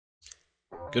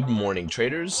Good morning,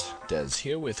 traders. Des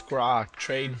here with Grok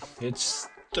Trade. It's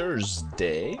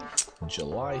Thursday,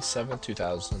 July 7th,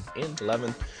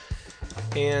 2011,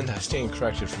 and I stand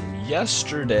corrected from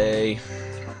yesterday.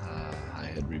 I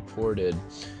had reported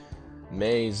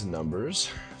May's numbers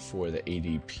for the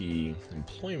ADP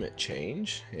employment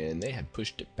change, and they had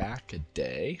pushed it back a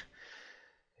day,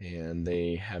 and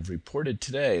they have reported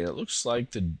today. It looks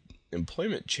like the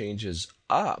employment change is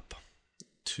up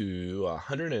to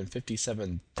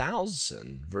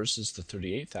 157,000 versus the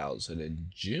 38,000 in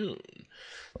June.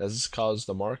 This has caused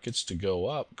the markets to go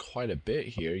up quite a bit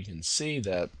here. You can see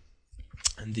that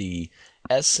the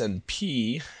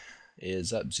S&P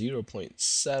is up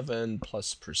 0.7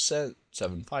 plus percent,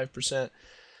 75%.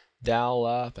 Dow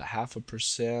up a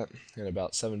 0.5% and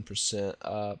about 7%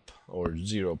 up, or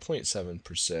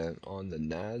 0.7% on the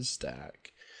NASDAQ.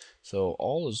 So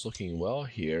all is looking well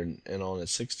here, and on a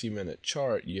 60-minute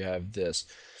chart you have this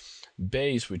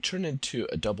base. We turn into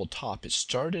a double top. It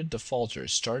started to falter,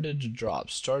 started to drop,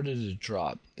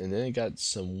 and then it got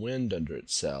some wind under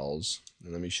its sails.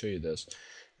 And let me show you this.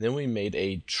 Then we made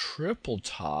a triple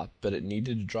top, but it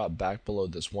needed to drop back below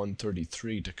this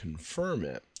 133 to confirm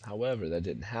it. However, that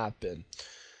didn't happen.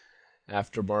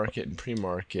 Aftermarket and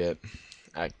pre-market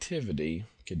activity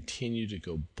continue to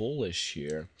go bullish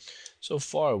here. So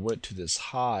far, it went to this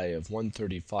high of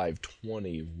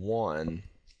 135.21,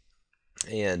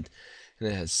 and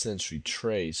it has since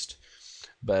retraced.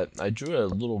 But I drew a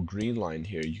little green line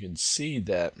here. You can see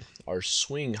that our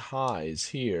swing highs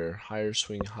here, higher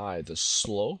swing high, the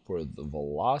slope or the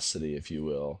velocity, if you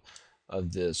will,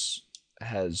 of this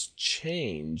has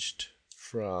changed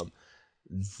from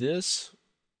this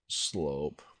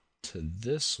slope to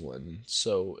this one.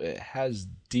 So it has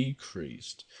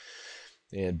decreased.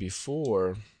 And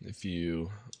before, if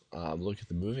you look at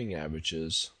the moving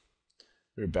averages,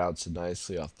 they're bouncing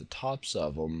nicely off the tops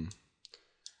of them.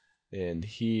 And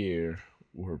here,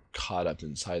 we're caught up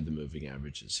inside the moving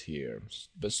averages here,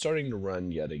 but starting to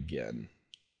run yet again.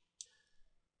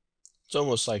 It's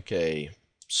almost like a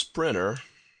sprinter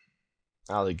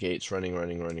out of the gates, running,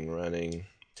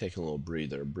 taking a little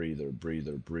breather,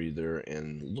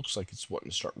 and looks like it's wanting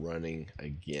to start running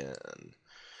again.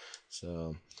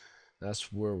 So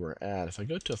that's where we're at. If I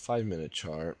go to a 5-minute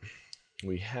chart,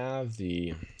 we have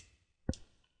the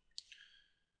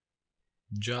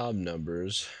job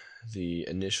numbers, the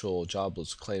initial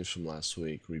jobless claims from last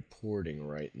week reporting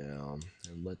right now,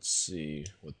 and let's see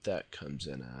what that comes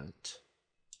in at.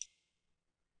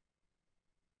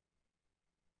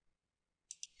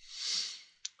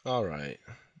 All right,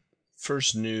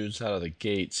 first news out of the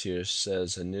gates here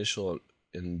says initial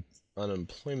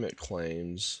unemployment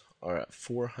claims are at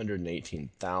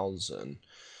 418,000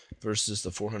 versus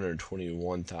the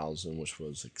 421,000 which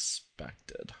was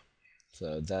expected.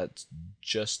 So that's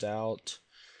just out,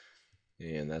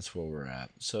 and that's where we're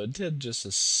at. So it did just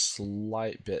a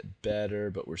slight bit better,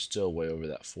 but we're still way over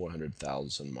that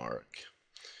 400,000 mark.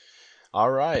 All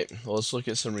right, well, let's look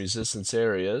at some resistance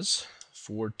areas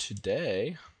for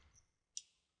today.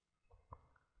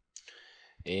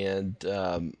 And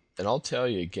I'll tell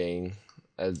you, gang,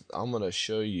 as I'm going to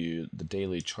show you the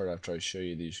daily chart after I show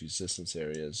you these resistance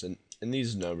areas, and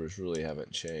these numbers really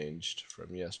haven't changed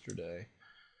from yesterday.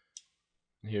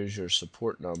 Here's your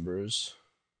support numbers.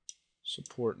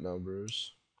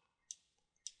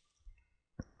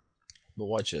 But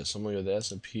watch this. I'm going to go to the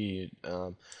S&P.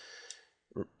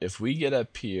 If we get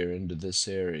up here into this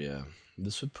area,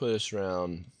 this would put us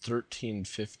around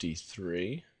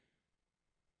 1353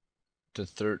 to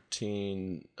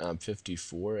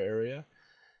 1354 area.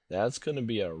 That's going to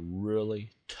be a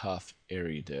really tough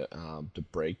area to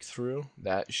break through.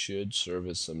 That should serve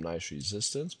as some nice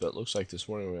resistance, but it looks like this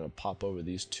morning we're going to pop over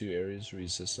these two areas of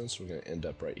resistance. We're going to end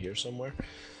up right here somewhere.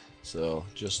 So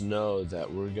just know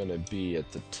that we're going to be at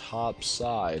the top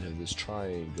side of this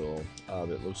triangle.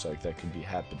 It looks like that could be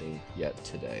happening yet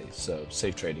today. So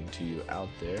safe trading to you out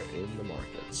there in the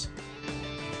markets.